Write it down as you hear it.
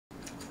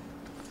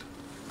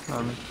Is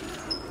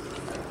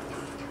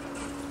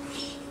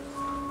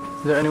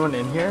there anyone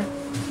in here?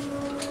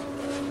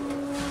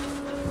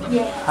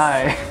 Yes.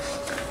 Hi.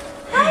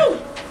 Hi!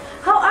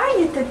 How are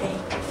you today?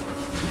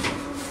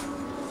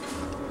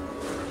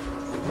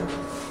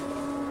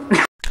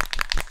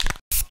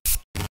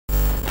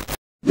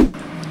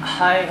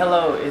 Hi,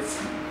 hello, it's...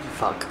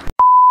 Fuck.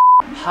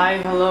 Hi,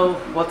 hello,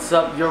 what's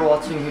up? You're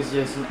watching Who's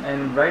Jason,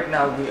 and right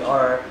now we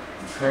are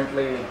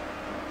currently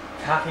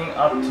packing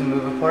up to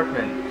move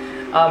apartment.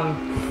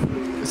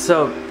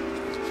 So,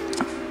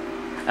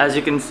 as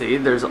you can see,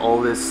 there's all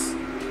this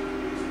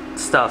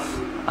stuff.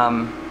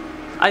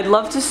 I'd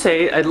love to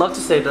say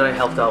that I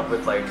helped out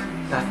with like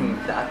packing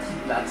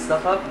that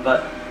stuff up,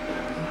 but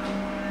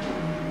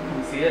can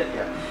you see it?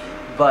 Yeah.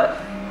 But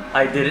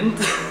I didn't.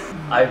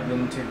 I've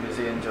been too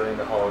busy enjoying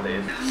the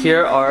holidays.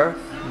 Here are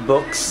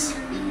books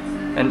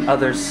and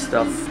other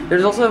stuff.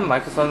 There's also a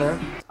microphone there.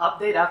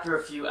 Update after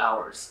a few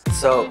hours.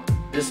 So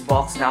this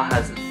box now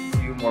has a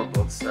few more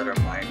books that are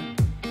mine.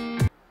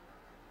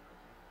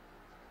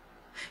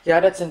 Yeah,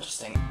 that's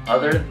interesting.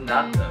 Other than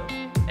that though,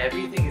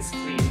 everything is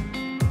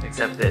clean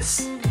except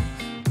this.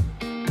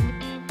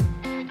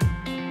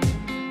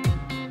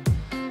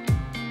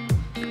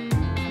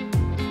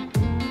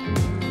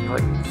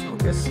 Like,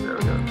 focus? There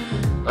we go.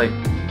 Like,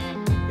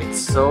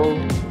 it's so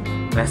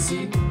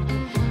messy.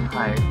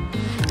 Hi.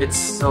 It's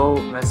so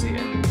messy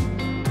and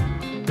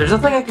there's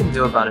nothing I can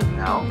do about it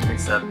now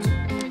except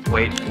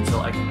wait until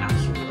I can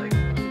actually like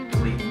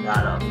clean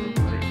that up and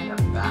put it in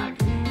that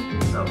bag.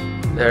 So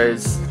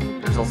there's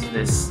also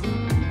this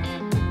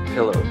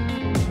pillow.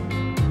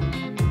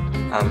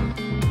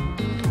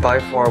 By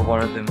far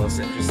one of the most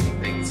interesting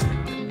things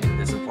in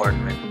this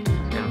apartment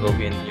and will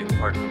be in the new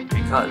apartment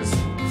because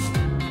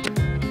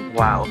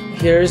wow.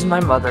 Here's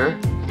my mother.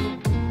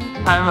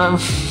 Hi, Mom.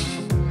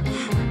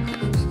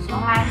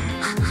 Hi.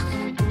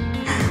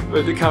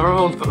 But the camera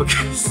won't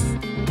focus.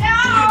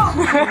 No!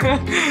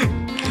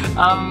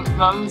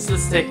 Mom's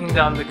just taking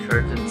down the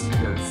curtains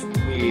because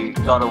we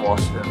gotta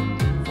wash them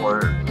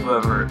for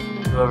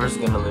whoever's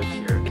gonna live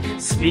here.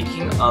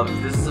 Speaking of,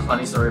 this is a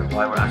funny story of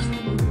why we're actually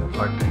moving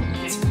apartment.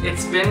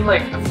 It's been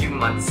like a few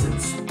months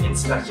since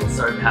inspections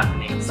started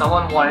happening.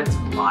 Someone wanted to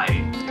buy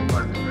the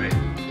apartment, right?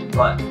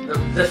 But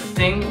the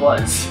thing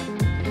was,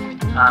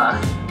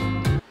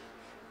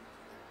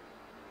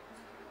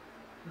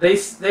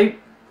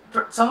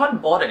 someone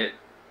bought it,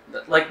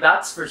 like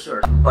that's for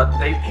sure, but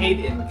they paid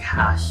in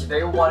cash.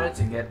 They wanted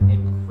to get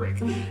in quick,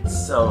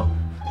 so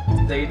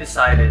they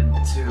decided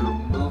to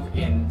move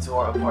into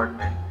our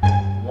apartment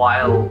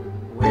while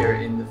we're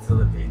in the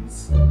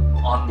Philippines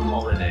on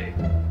holiday.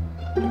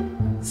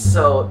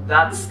 So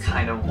that's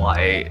kind of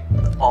why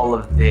all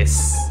of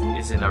this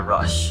is in a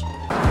rush.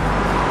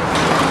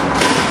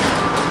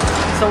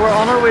 So we're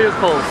on our way to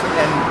Kohl's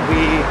and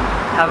we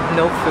have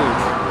no food.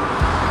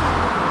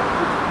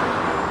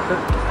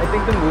 I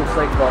think the moves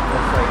like got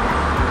us like,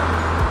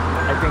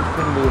 I think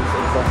the moves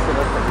exhausted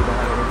us and we don't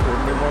have any food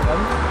anymore.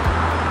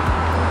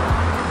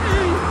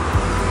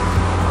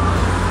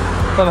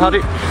 Mom, how do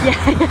you...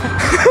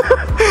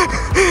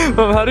 Yeah.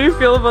 Mom, how do you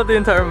feel about the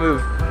entire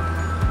move?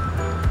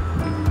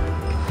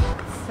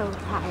 So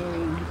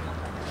tiring.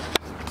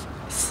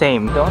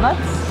 Same. Donuts?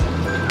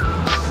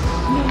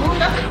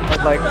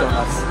 I'd like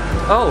donuts.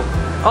 Oh,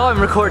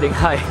 I'm recording.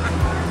 Hi.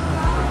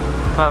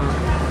 Mom,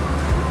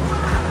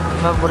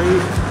 what are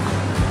you...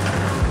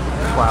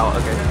 Wow,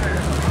 okay.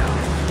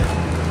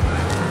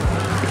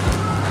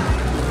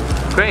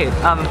 Great,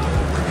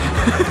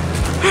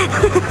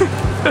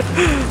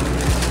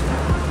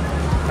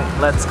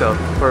 let's go.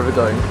 Where are we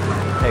going?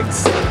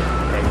 Eggs.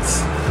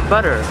 Eggs.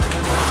 Butter.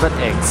 But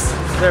eggs.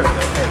 There we go,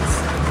 eggs.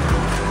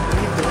 What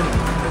are you doing?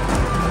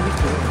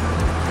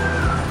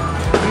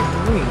 What are you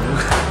doing?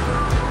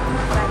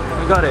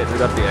 We got it, we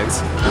got the eggs.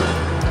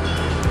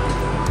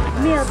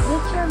 Milk,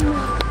 what's your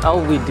milk? Oh,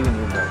 we do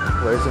need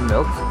milk. Where's the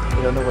milk?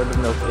 I don't know where the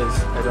milk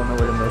is. I don't know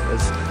where the milk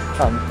is.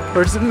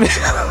 Where's the milk?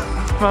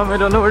 Mom, I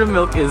don't know where the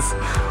milk is.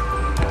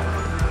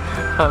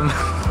 I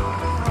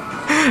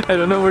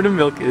don't know where the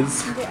milk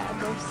is. The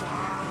other side.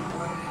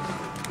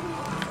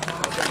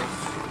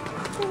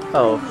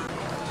 Oh.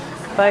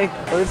 Bye.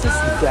 Where's this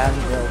damn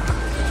milk?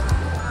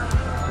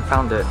 I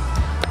found it.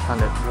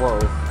 Found it. Whoa.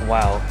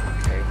 Wow.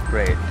 Okay,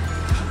 great.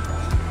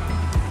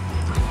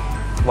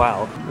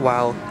 Wow.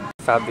 Wow.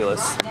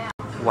 Fabulous.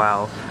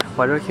 Wow.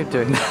 Why do I keep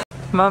doing that?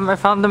 Mom, I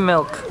found the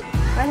milk.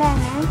 Wala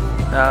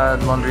na?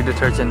 Laundry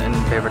detergent and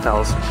paper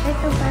towels.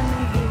 Ito ba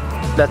may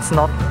paper? That's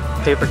not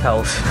paper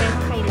towels. Pero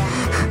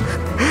kailangan.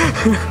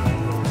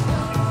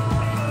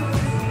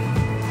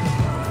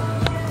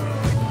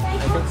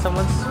 I think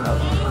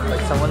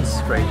someone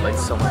sprayed like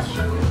so much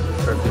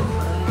perfume.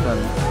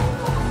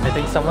 I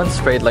think someone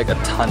sprayed like a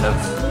ton of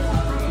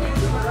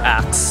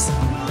Axe.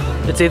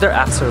 It's either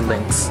Axe or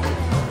Lynx.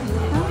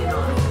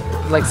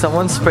 Like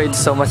someone sprayed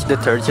so much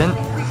detergent,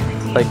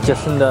 like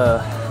just in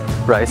the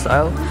rice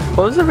aisle.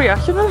 What was the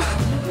reaction of?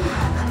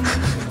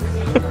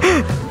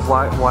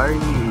 Why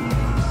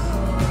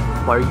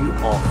are you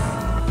off?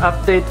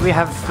 Update, we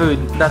have food.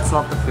 That's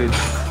not the food.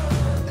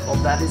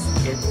 well, that is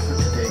it for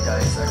today,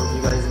 guys. I hope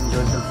you guys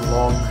enjoyed the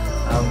vlog.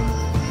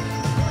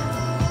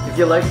 If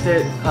you liked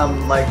it,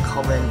 like,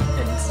 comment,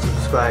 and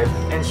subscribe,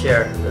 and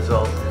share as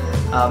well.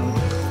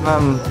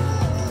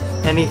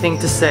 Anything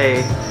to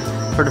say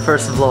for the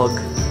first vlog?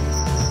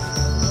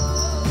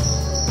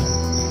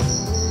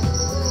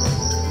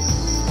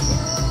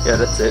 Yeah,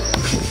 that's it.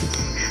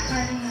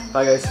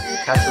 Bye guys,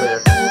 catch you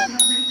later.